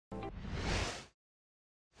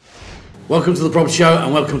Welcome to the Property Show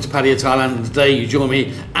and welcome to Pattaya, Thailand. And today you join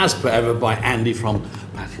me, as per ever, by Andy from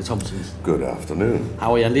Pattaya Thompson. Good afternoon.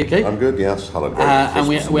 How are you, Andy? Okay? I'm good, yes. Had a great and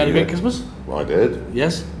we had a great Christmas? I did.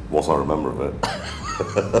 Yes? What I remember of it.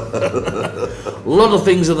 A lot of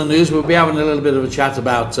things in the news. We'll be having a little bit of a chat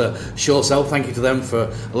about Short Sell. Thank you to them for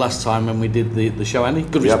last time when we did the show, Andy.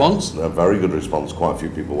 Good response? A very good response. Quite a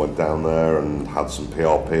few people went down there and had some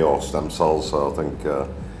PRP or stem cells, so I think,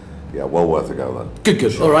 yeah, well worth a go then. Good.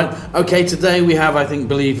 Sure. All right. Okay, today we have, I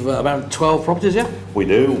believe, about 12 properties, yeah? We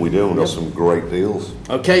do. We've got some great deals.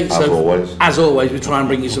 Okay, as always, we try and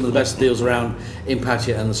bring you some of the best deals around in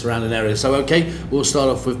Pattaya and the surrounding area. So, okay, we'll start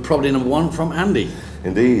off with property number 1 from Andy.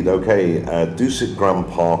 Indeed, okay. Dusit Grand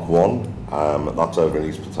Park 1, that's over in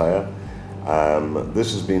East Pattaya.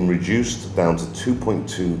 This has been reduced down to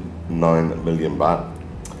 2.29 million baht.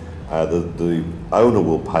 The owner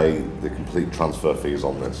will pay the complete transfer fees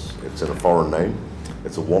on this. It's in a foreign name.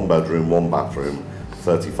 It's a 1-bedroom, 1-bathroom,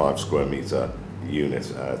 35 square metre unit.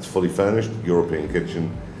 It's fully furnished, European kitchen.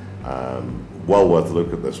 Well worth a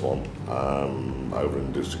look at this one over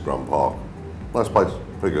in Dusit Grand Park. Nice place,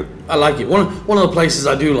 pretty good. I like it. One of the places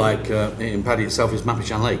I do like in Pattaya itself is Pattaya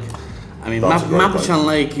Jan Lake. I mean, Pattaya Jan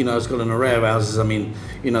Lake, you know, it's got an array of houses. I mean,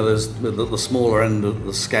 you know, there's the smaller end of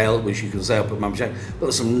the scale, which you can say up at Pattaya Jan, but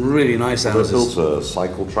there's some really nice houses. They've built a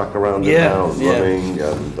cycle track around it now, running,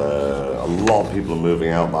 and a lot of people are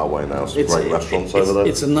moving out that way now. Some great restaurants over there.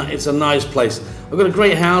 It's a nice place. I've got a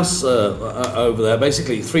great house over there,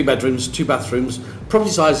 basically 3 bedrooms, 2 bathrooms.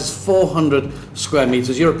 Property size is 400 square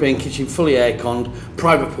metres, European kitchen, fully air-conned,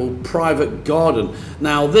 private pool, private garden.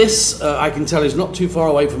 Now this, I can tell, is not too far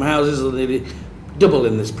away from houses that nearly double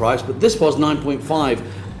in this price, but this was 9.5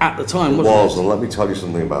 at the time, wasn't it? It was, and let me tell you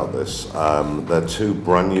something about this. They're 2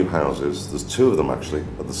 brand new houses. There's 2 of them actually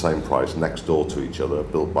at the same price, next door to each other,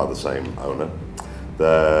 built by the same owner.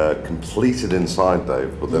 They're completed inside,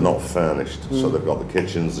 Dave, but they're not furnished. So they've got the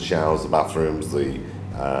kitchens, the showers, the bathrooms, the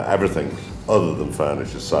everything other than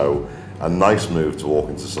furniture. So a nice move to walk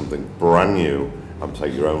into something brand new and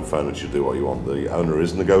take your own furniture, do what you want. The owner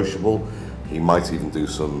is negotiable. He might even do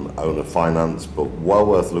some owner finance, but well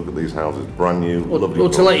worth a look at these houses. Brand new, lovely. Well,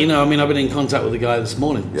 to let you know, I mean, I've been in contact with the guy this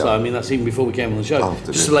morning. Yep. So, I mean, that's even before we came on the show.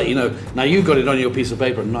 Just to let you know. Now, you've got it on your piece of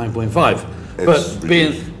paper at 9.5. But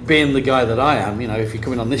being the guy that I am, you know, if you're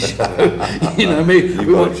coming on this show, you know, we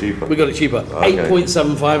got it cheaper. Okay.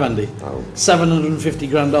 8.75, Andy. Oh. 750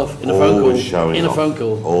 grand off in a phone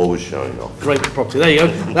call. Always showing off. Great property. There you go.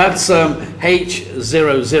 That's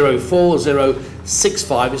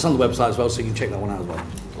H004065. It's on the website as well, so you can check that one out as well.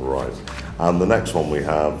 Right. And the next one we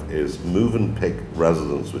have is Move and Pick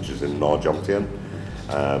Residence, which is in Jan2020.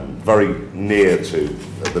 Very near to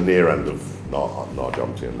the near end of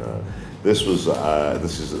Jan2020. This is at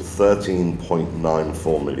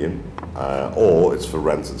 13.94 million, or it's for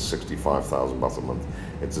rent at 65,000 baht a month.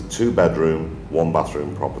 It's a 2-bedroom,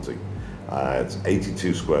 1-bathroom property. It's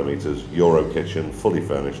 82 square meters, Euro kitchen, fully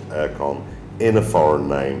furnished, aircon, in a foreign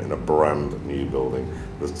name, in a brand new building.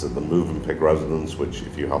 There's the Move and Pick Residence, which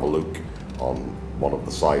if you have a look on one of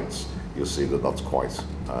the sites, you'll see that that's quite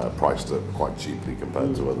priced at quite cheaply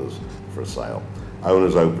compared to others for a sale.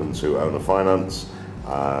 Owner's open to owner finance.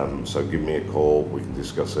 So give me a call, we can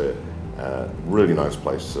discuss it. Really nice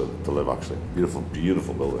place to live, actually.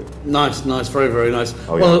 Beautiful building. Nice, very nice.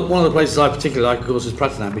 Oh, yeah. One of the places I particularly like, of course, is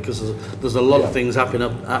Pattaya, because there's a lot of things happening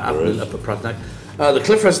up at Pattaya. The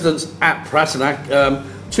Cliff Residence at Pattaya,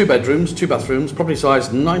 2 bedrooms, 2 bathrooms, property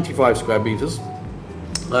size 95 square metres,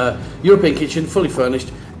 European kitchen, fully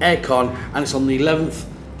furnished, aircon, and it's on the 11th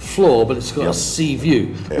floor, but it's got a sea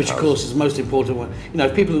view, which of course is the most important one. You know,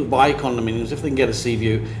 if people buy condominiums, if they can get a sea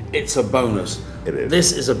view, it's a bonus. It is.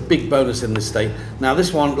 This is a big bonus in this state. Now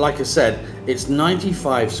this one, like I said, it's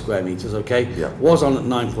 95 square meters, okay? Yeah. Was on at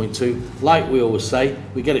 9.2. Like we always say,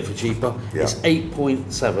 we get it for cheaper. Yeah. It's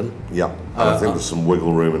 8.7. Yeah, and I think there's some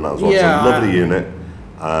wiggle room in that as well. Yeah, it's a lovely unit.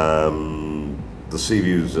 The sea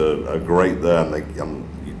views are great there, and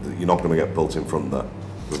you're not going to get built in front there.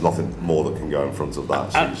 There's nothing more that can go in front of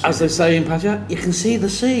that. So as they say in Pattaya, you can see the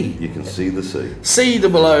sea. You can see the sea.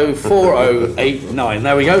 C004089.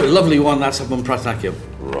 There we go. Lovely one. That's up on Pattaya.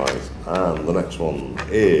 Right. And the next one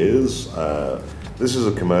is, this is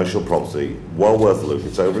a commercial property. Well worth a look.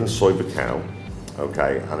 It's over in Soi Buakhao.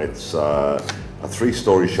 Okay. And it's a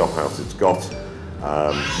 3-story shop house. It's got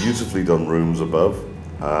beautifully done rooms above.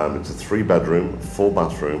 It's a 3-bedroom,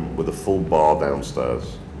 4-bathroom with a full bar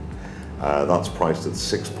downstairs. That's priced at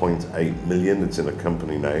 6.8 million. It's in a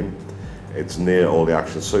company name. It's near all the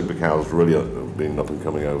action. Soi Buakhao has really been up and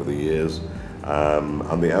coming over the years.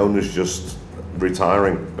 And the owner's just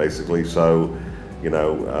retiring, basically. So You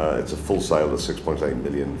know, it's a full sale at 6.8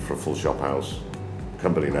 million for a full shop house,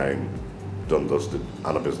 company name, done, dusted,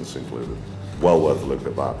 and a business included. Well worth a look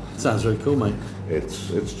at that. Sounds very cool, mate.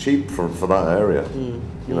 It's cheap for that area.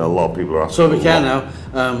 You know, a lot of people are asking. So we can now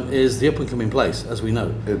is the up and coming place, as we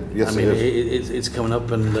know. Yes, I mean, it is. It's coming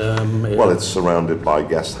up, and well, it's surrounded by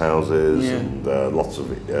guest houses and lots of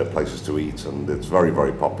places to eat, and it's very,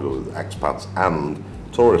 very popular with expats and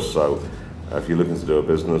tourists. So, if you're looking to do a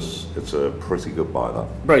business, it's a pretty good buy. That.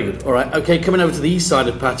 Very good. All right. Okay. Coming over to the east side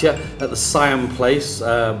of Pattaya at the Siam Place.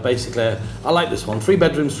 Basically, I like this one. 3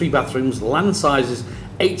 bedrooms, 3 bathrooms. Land size is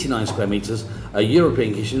 89 square meters. A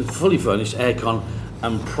European kitchen, fully furnished, aircon,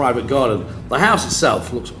 and private garden. The house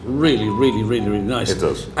itself looks really, really, really, really nice. It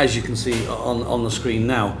does, as you can see on the screen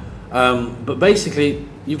now. But basically,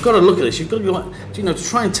 you've got to look at this. You've got to go, you know, to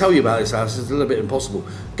try and tell you about this house is a little bit impossible.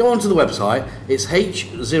 Go onto the website. It's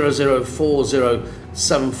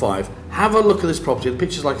H004075. Have a look at this property. The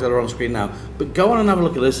pictures like that are on screen now. But go on and have a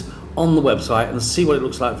look at this on the website and see what it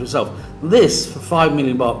looks like for yourself. This for 5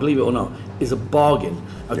 million baht, believe it or not, is a bargain.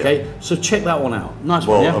 Okay, so check that one out. Nice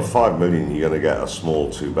one, yeah. Well, at 5 million, you're going to get a small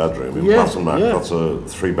 2-bedroom. In Pattaya, that's a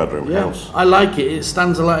 3-bedroom house. I like it. It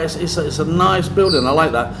stands a lot. It's a nice building. I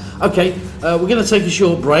like that. Okay, we're going to take a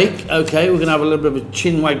short break. Okay, we're going to have a little bit of a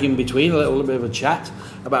chin wag in between, a little bit of a chat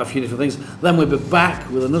about a few different things. Then we'll be back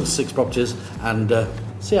with another 6 properties and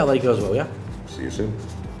see how they go as well. Yeah. See you soon.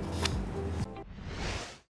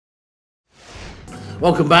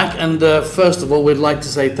 Welcome back, and first of all, we'd like to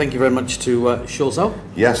say thank you very much to Shawsell.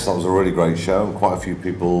 Yes, that was a really great show. Quite a few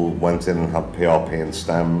people went in and had PRP and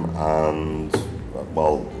STEM, and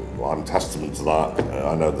well, I'm testament to that.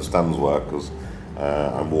 I know the STEMs work because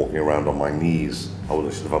I'm walking around on my knees. I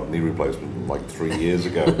should have had a knee replacement like 3 years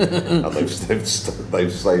ago, and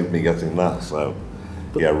they've saved me getting that. So.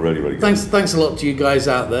 But yeah, really, really good. Thanks a lot to you guys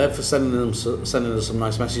out there for sending us some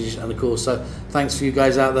nice messages, and of course, thanks for you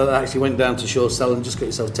guys out there that actually went down to Shawsell and just got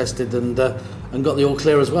yourself tested and got the all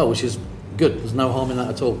clear as well, which is good. There's no harm in that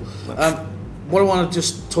at all. What I want to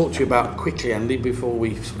just talk to you about quickly, Andy, before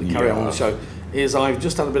we carry on with the show, is I've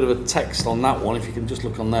just had a bit of a text on that one. If you can just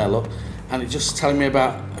look on there, look, and it's just telling me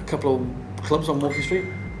about a couple of clubs on Walking Street.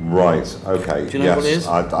 Right, okay. Do you know what it is?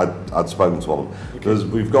 I'd spoken to one of them. Because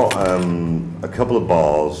we've got a couple of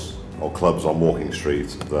bars or clubs on Walking Street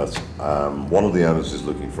that one of the owners is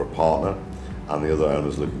looking for a partner and the other owner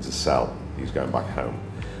is looking to sell. He's going back home.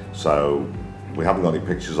 So we haven't got any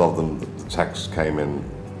pictures of them. The text came in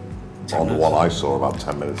on the one I saw about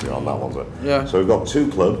 10 minutes ago on that one. So we've got 2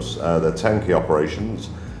 clubs. They're turnkey operations.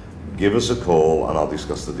 Give us a call and I'll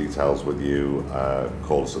discuss the details with you.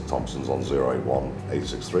 Call us at Thompson's on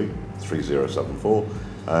 081-863-3074.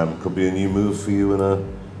 Could be a new move for you in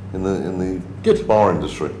the bar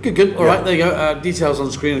industry. Good. All right, there you go. Details on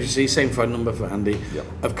the screen, as you see. Same phone number for Andy. Yep.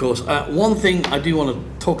 Of course. One thing I do want to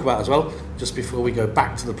talk about as well, just before we go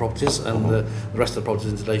back to the properties and the rest of the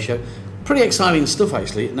properties in today's show. Pretty exciting stuff,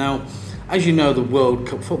 actually. Now, as you know, the World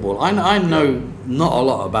Cup football. I know not a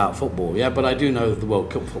lot about football, but I do know the World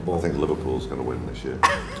Cup football. I think Liverpool's going to win this year.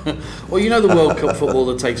 Well, you know the World Cup football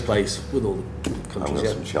that takes place with all the countries. I've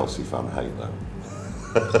got some Chelsea fan hate though.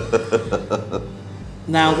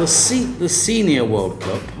 Now, the Senior World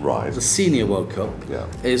Cup, right? The Senior World Cup,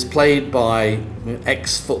 is played by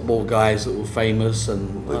ex-football guys that were famous,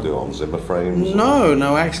 and they do on Zimmer frames.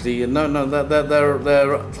 No, actually, no.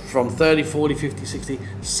 They're from 30, 40, 50, 60,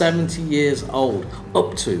 70 years old,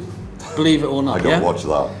 up to, believe it or not. I don't watch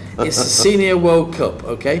that. It's the Senior World Cup.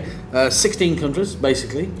 Okay, 16 countries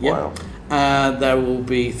basically. Wow. There will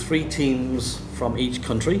be 3 teams from each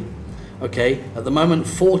country. Okay, at the moment,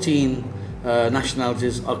 14.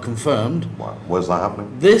 Nationalities are confirmed. Wow. Where's that happening?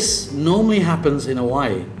 This normally happens in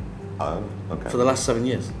Hawaii. Oh, okay. For the last 7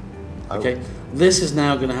 years. Oh. Okay, this is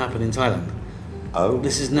now going to happen in Thailand. Oh,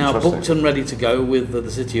 this is now booked and ready to go with the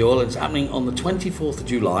City Hall. It's happening on the 24th of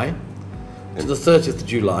July to the 30th of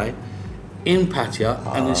July in Pattaya,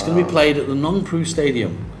 and it's going to be played at the Nong Pru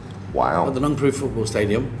Stadium. Wow. At the Nong Pru Football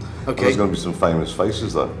Stadium. Okay. Well, there's going to be some famous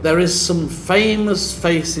faces though. There is some famous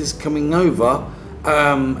faces coming over.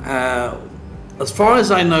 As far as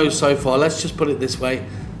I know so far, let's just put it this way,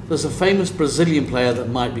 there's a famous Brazilian player that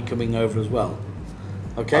might be coming over as well.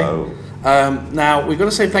 Okay? Oh. Now, we've got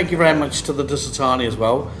to say thank you very much to the Dusatani as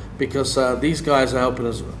well, because these guys are helping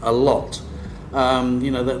us a lot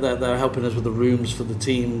You know, they're helping us with the rooms for the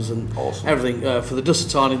teams and everything. For the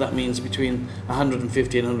Dusatani, that means between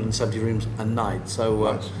 150 and 170 rooms a night.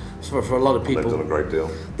 So for a lot of people, they've done a great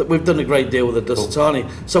deal. We've done a great deal with the Dusatani.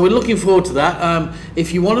 So we're looking forward to that.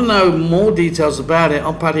 If you want to know more details about it,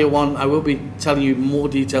 on Pattaya One, I will be telling you more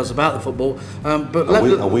details about the football. But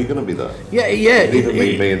are we going to be there? Yeah. Even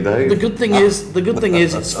me and Dave. The good thing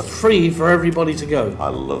is, it's free for everybody to go. I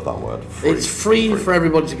love that word. Free. It's free for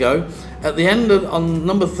everybody to go. At the end of, on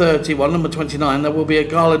number 29, there will be a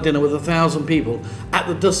gala dinner with 1,000 people at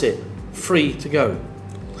the Dusset, free to go.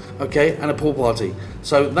 Okay, and a pool party.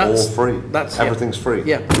 So that's all free. Everything's free.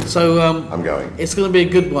 Yeah. So I'm going. It's going to be a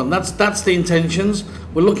good one. That's the intentions.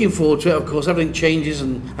 We're looking forward to it. Of course, everything changes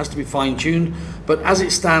and has to be fine-tuned. But as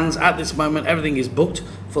it stands at this moment, everything is booked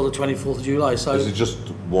for the 24th of July. So is it just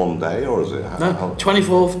one day, or is it? No,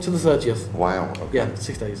 24th to the 30th. Wow. Okay. Yeah,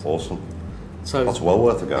 6 days. Awesome. So that's well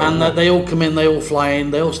worth a go. And they all come in, they all fly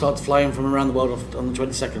in, they all start to fly in from around the world on the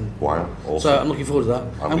 22nd. Wow, awesome. So I'm looking forward to that.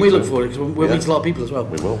 And we look forward to it because we'll meet a lot of people as well.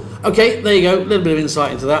 We will. Okay, there you go. A little bit of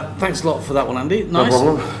insight into that. Thanks a lot for that one, Andy. Nice. No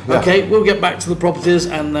problem. Yeah. Okay, we'll get back to the properties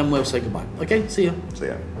and then we'll say goodbye. Okay, see ya. See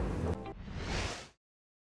ya.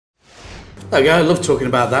 There you go. I love talking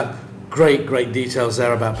about that. Great details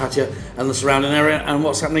there about Pattaya and the surrounding area and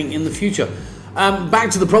what's happening in the future.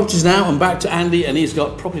 Back to the properties now, and back to Andy, and he's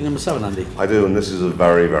got property number 7, Andy. I do, and this is a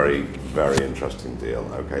very interesting deal.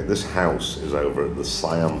 Okay, this house is over at the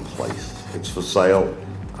Siam Place. It's for sale.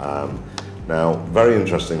 Now, very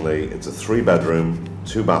interestingly, it's a 3-bedroom,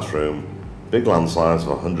 2-bathroom, big land size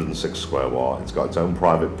of 106 square watt. It's got its own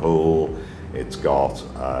private pool. It's got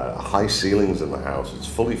high ceilings in the house. It's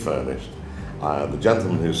fully furnished. The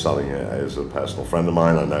gentleman who's selling it is a personal friend of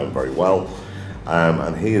mine. I know him very well.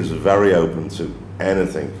 And he is very open to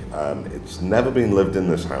anything. It's never been lived in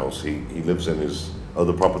this house. He lives in his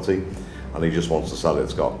other property, and he just wants to sell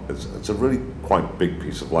it. It's a really quite big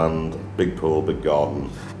piece of land, big pool, big garden,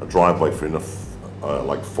 a driveway for enough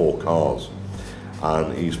like 4 cars.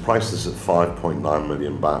 And he's priced this at 5.9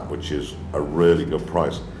 million baht, which is a really good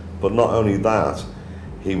price. But not only that,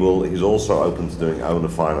 he's also open to doing owner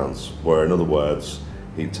finance, where in other words,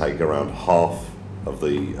 he'd take around half of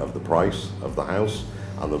the price of the house,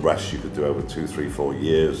 and the rest you could do over 2, 3, 4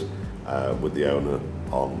 years with the owner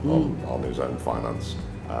on his own finance.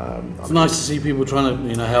 It's nice to see people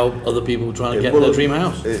trying to help other people trying to get their dream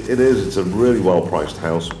house. It is. It's a really well priced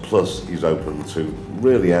house. Plus, he's open to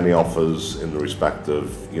really any offers in the respect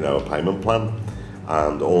of a payment plan,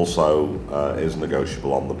 and also is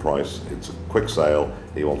negotiable on the price. It's a quick sale.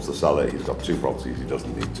 He wants to sell it. He's got 2 properties. He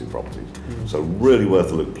doesn't need 2 properties. So really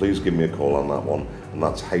worth a look. Please give me a call on that one. And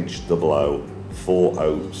that's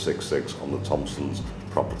HOO4066 on the Thompson's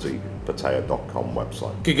Property Pattaya.com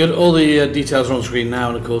website. Okay, good. All the details are on screen now,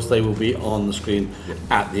 and of course they will be on the screen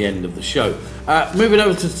at the end of the show. Moving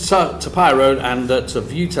over to Pattaya Road and to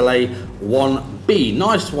Vutele 1B.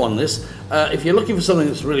 Nice one, this. If you're looking for something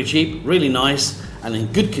that's really cheap, really nice, and in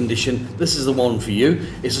good condition, this is the one for you.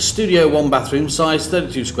 It's a studio 1-bathroom, size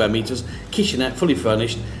 32 square meters, kitchenette, fully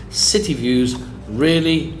furnished, city views,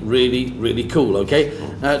 really cool, okay?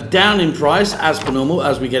 Down in price, as per normal,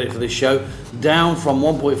 as we get it for this show, down from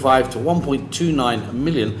 1.5 to 1.29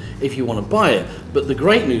 million if you want to buy it. But the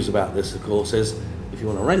great news about this, of course, is if you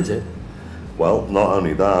want to rent it. Well, not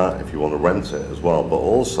only that, if you want to rent it as well, but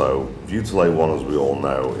also Vutele 1, as we all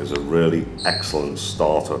know, is a really excellent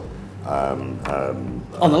starter on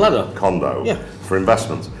the ladder condo for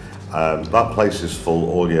investment. That place is full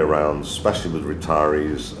all year round, especially with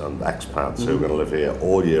retirees and expats who are going to live here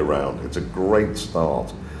all year round. It's a great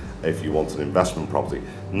start if you want an investment property.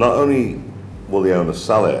 Not only will the owner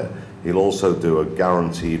sell it, he'll also do a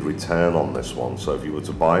guaranteed return on this one. So if you were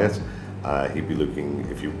to buy it, he'd be looking,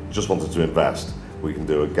 if you just wanted to invest, we can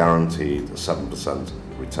do a guaranteed 7%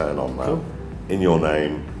 return on that. Cool. In your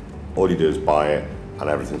name. All you do is buy it, and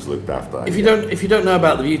everything's looked after. If you don't know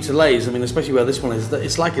about the Vuteles, I mean, especially where this one is,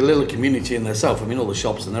 it's like a little community in itself. I mean, all the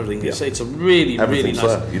shops and everything. It's a really nice.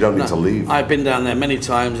 There. You don't need to leave. I've been down there many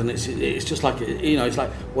times, and it's just like it's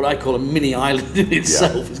like what I call a mini island in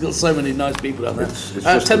itself. Yeah. It's got so many nice people down there. It's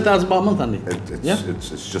 10,000 baht a month, Andy.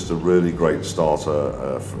 It's just a really great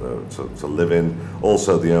starter to live in.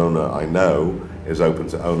 Also, the owner I know is open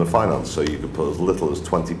to owner finance, so you could put as little as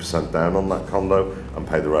 20% down on that condo and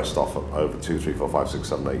pay the rest off over 2, 3, 4, 5, 6,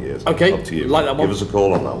 7, 8 years. Okay, up to you. Like that one. Give us a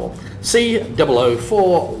call on that one.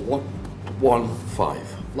 C00415.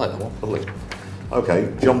 Like that one. Lovely.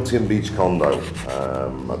 Okay, Jomtien Beach Condo. I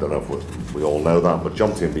don't know if we all know that, but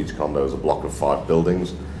Jomtien Beach Condo is a block of 5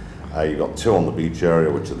 buildings. You've got 2 on the beach area,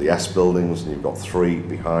 which are the S buildings, and you've got 3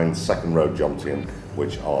 behind Second Road Jomtien,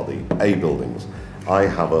 which are the A buildings. I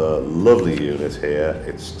have a lovely unit here.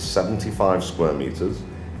 It's 75 square meters.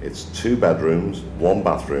 It's 2 bedrooms, 1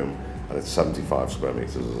 bathroom, and it's 75 square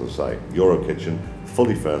meters, as I say. Euro kitchen,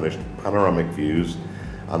 fully furnished, panoramic views,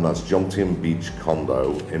 and that's Jomtien Beach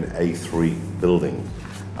condo in A3 building.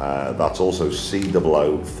 That's also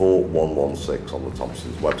C004-116 on the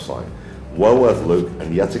Thompson's website. Well worth a look,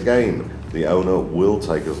 and yet again, the owner will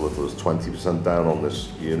take as little as 20% down on this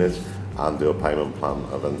unit and do a payment plan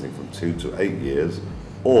of anything from 2 to 8 years,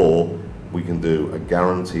 or we can do a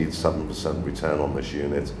guaranteed 7% return on this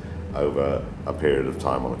unit over a period of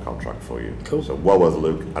time on a contract for you. Cool. So well worth a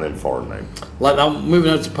look, and in foreign name. Like that,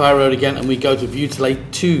 moving over to Pattaya Road again, and we go to View to Lake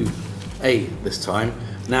 2A this time.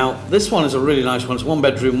 Now, this one is a really nice one. It's 1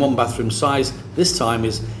 bedroom, 1 bathroom size. This time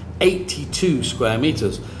is 82 square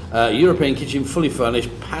meters. European kitchen, fully furnished,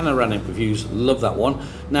 panoramic views. Love that one.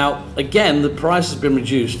 Now, again, the price has been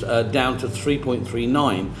reduced down to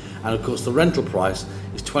 3.39, and of course, the rental price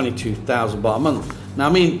is 22,000 baht a month. Now,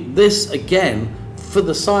 I mean, this again, for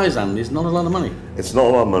the size, Andy, is not a lot of money. It's not a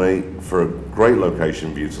lot of money for a great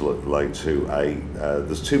location, View to Lake 2A.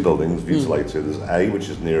 There's 2 buildings, View to Lake 2. There's A, which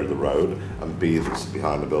is nearer the road, and B, that's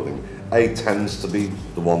behind the building. A tends to be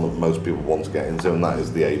the one that most people want to get into, and that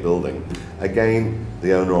is the A building. Again,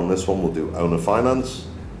 the owner on this one will do owner finance,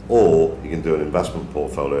 or he can do an investment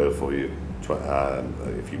portfolio for you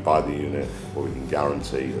if you buy the unit, where we can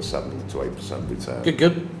guarantee a 7 to 8% return. Good,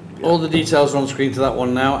 good. Yeah. All the details are on screen to that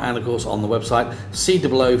one now, and of course on the website,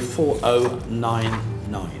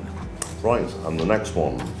 C004-099. Right, and the next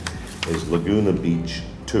one is Laguna Beach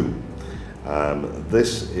 2.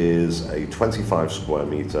 This is a 25 square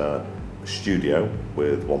meter studio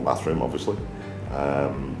with 1 bathroom, obviously.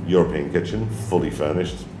 European kitchen, fully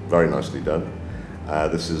furnished, very nicely done.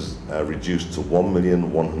 This is reduced to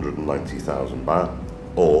 1,190,000 baht,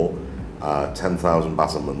 or 10,000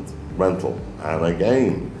 baht a month rental. And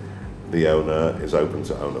again, the owner is open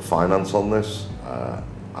to owner finance on this,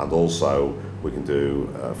 and also we can do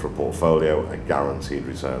for a portfolio a guaranteed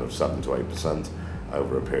return of 7 to 8%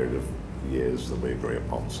 over a period of years that we agree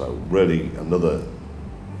upon. So really another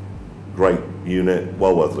great unit,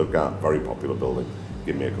 well worth a look at, very popular building.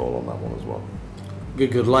 Give me a call on that one as well.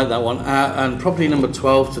 Good, good, like that one. And property number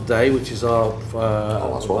 12 today, which is our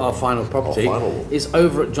final property, is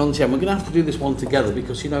over at Jomtien. We're going to have to do this one together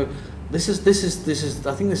because, you know, this is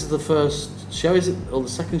I think this is the first show, is it, or the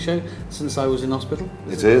second show since I was in hospital?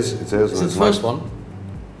 It is. Is it the first one?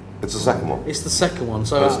 It's the second one. It's the second one.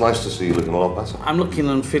 So it's nice to see you looking a lot better. I'm looking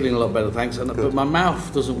and feeling a lot better, thanks. But my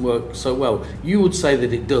mouth doesn't work so well. You would say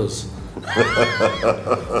that it does.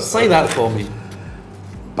 Say that for me.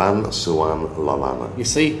 Ban Suan Lalana. You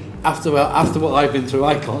see, after what I've been through,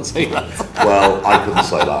 I can't say that. Well, I couldn't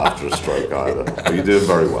say that after a stroke either. But you're doing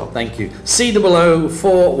very well. Thank you.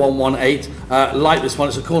 C004-118. Like this one,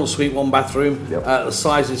 it's a corner suite, 1 bathroom. Yep. The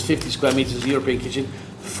size is 50 square meters. European kitchen,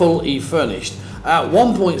 fully furnished.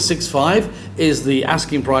 1.65 is the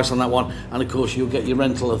asking price on that one, and of course you'll get your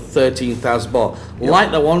rental of 13,000 baht. Yep.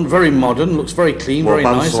 Like that one, very modern, looks very clean, very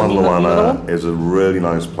nice. Ban Suan Lalana is a really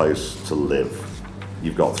nice place to live.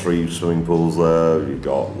 You've got 3 swimming pools there, you've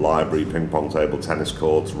got library, ping pong table, tennis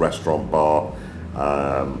courts, restaurant, bar,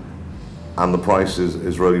 and the price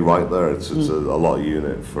is really right there. It's a lot of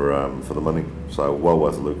unit for the money. So well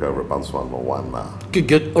worth a look over at Ban Suan Lalana. Good,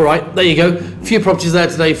 good. All right, there you go. A few properties there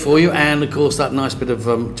today for you, and of course that nice bit of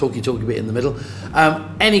talky bit in the middle.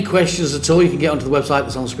 Any questions at all, you can get onto the website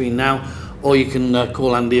that's on screen now, or you can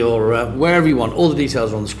call Andy or wherever you want. All the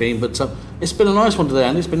details are on the screen, but it's been a nice one today,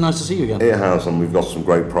 Andy. It's been nice to see you again. It has, and we've got some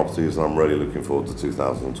great properties, and I'm really looking forward to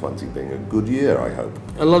 2020 being a good year, I hope.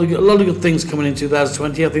 A lot of good things coming in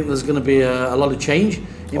 2020. I think there's going to be a lot of change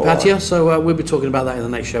in Pattaya, so we'll be talking about that in the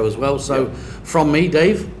next show as well. So from me,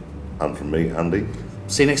 Dave. And from me, Andy.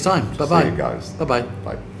 See you next time. Bye-bye. See you guys. Bye-bye.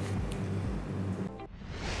 Bye.